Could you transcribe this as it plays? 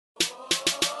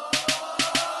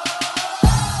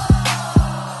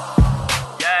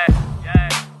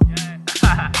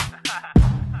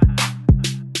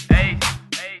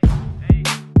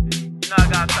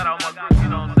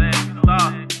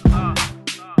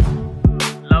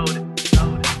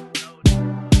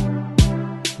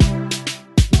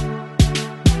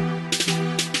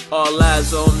All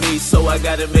eyes on me, so I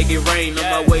gotta make it rain. On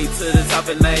my way to the top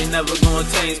and I ain't never gonna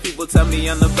change. People tell me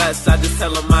I'm the best, I just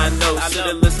tell them I know.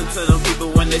 Should've listened to them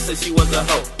people when they said she was a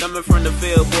hoe. Coming from the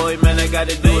field, boy, man, I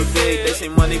gotta do it big. They say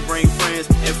money bring friends,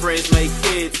 and friends make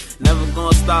kids. Never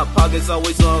gonna stop, pockets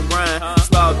always on grind.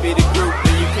 Star be the group,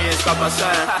 and you can't stop our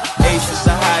shine. Ace is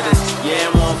the hottest,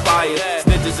 yeah, I'm on fire.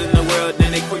 Snitches in the world,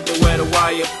 then they quick to wear the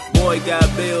wire. Boy got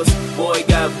bills, boy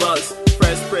got bucks.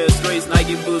 Fresh pair of straights,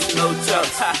 Nike boots, no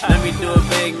chucks. Let me do it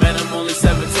big, man, I'm only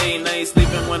 17. I ain't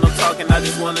sleeping when I'm talking, I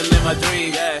just wanna live my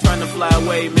dream. Trying to fly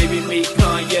away, maybe meet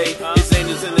Kanye. It's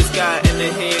angels in the sky, in the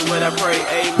head when I pray,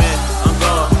 amen. I'm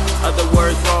gone, other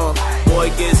words wrong.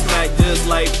 Boy get smacked just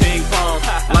like ping pong.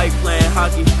 Like playing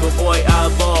hockey, but boy I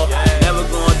ball. Never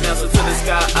going down, so to the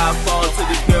sky I fall. To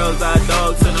the girls I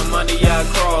dog, to the money I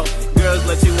crawl. Girls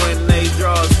let you win they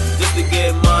draws, just to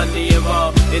get money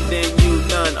involved. And then you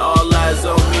done, all eyes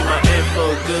on me, my info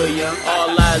good, young.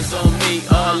 All eyes on me,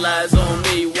 all eyes on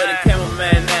me. Where the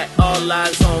cameraman at, all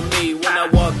eyes on me. When I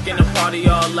walk in the party,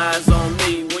 all eyes on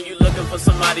me. When you looking for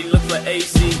somebody, look for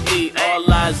ACE.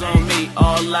 All eyes on me,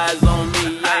 all eyes on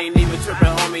me. I ain't even tripping,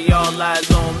 homie, all eyes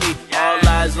on me. All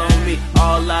eyes on me,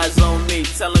 all eyes on me.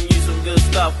 Telling you some good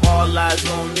stuff, all eyes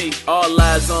on me. All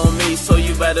eyes on me, so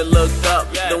you better look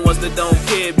up. The ones that don't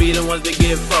care be the ones that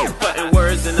get fucked. Putting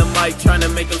words in the mic, trying to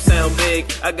make them sound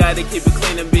big. I gotta keep it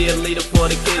clean and be a leader for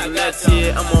the kids. And that's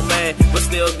it, I'm on man, but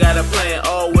still got a plan.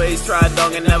 Always try,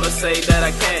 dog, and never say that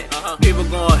I can't. People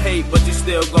gon' hate, but you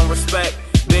still gon' respect.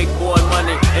 Big boy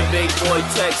money and big boy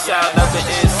tech. Shout out to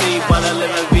NC, but I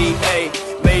live in VA.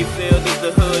 Mayfield is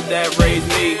the hood that raised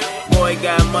me. Boy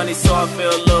got money, so I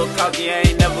feel a little cocky. I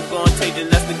ain't never gonna change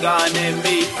it, that's the God in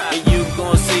me. And you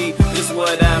gon' see just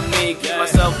what I mean. Keep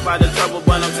myself out of trouble,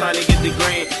 but I'm trying to get the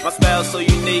green. My style's so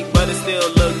unique, but it still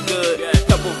look good.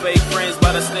 Couple fake friends,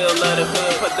 but I still love the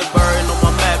hood. Put the bird on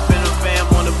my map and the fam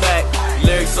on the back.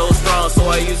 Lyrics so strong, so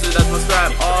I use it as my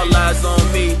strap. All eyes on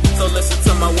me, so listen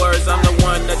to my words. I'm the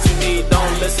one that you need,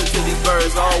 don't listen to these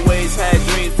birds. Always had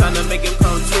dreams, trying to make them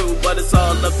come true. But it's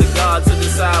all up to God to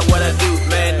decide what I do.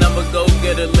 Man, I'm a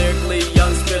go-getter, lyrically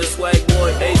young spitter, swag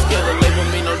boy, ace killer. Label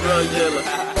me no drug dealer.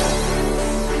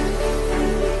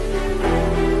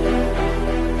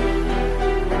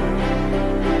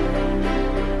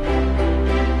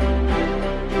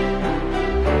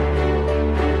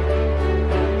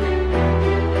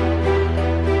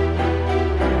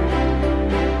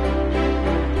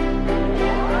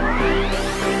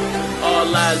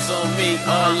 All eyes on me,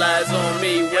 all eyes on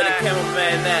me. Where the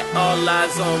cameraman at, all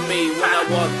eyes on me. When I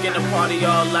walk in the party,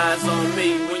 all eyes on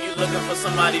me. When you looking for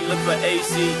somebody, look for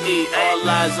ACE. All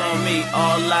eyes on me,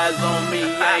 all eyes on me.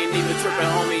 I ain't even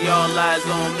tripping, homie, all eyes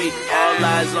on me. All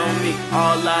eyes on me,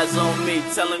 all eyes on me.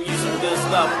 Telling you some good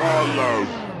stuff, all eyes.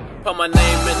 Put my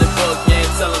name in the book, yeah,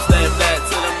 tell them stand back.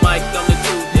 To the mic, I'm the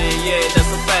truth, and yeah, that's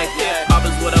a fact, yeah. Pop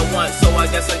is what I want, so I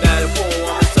guess I gotta pull.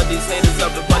 I'ma shut these haters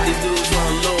up and put these dudes on.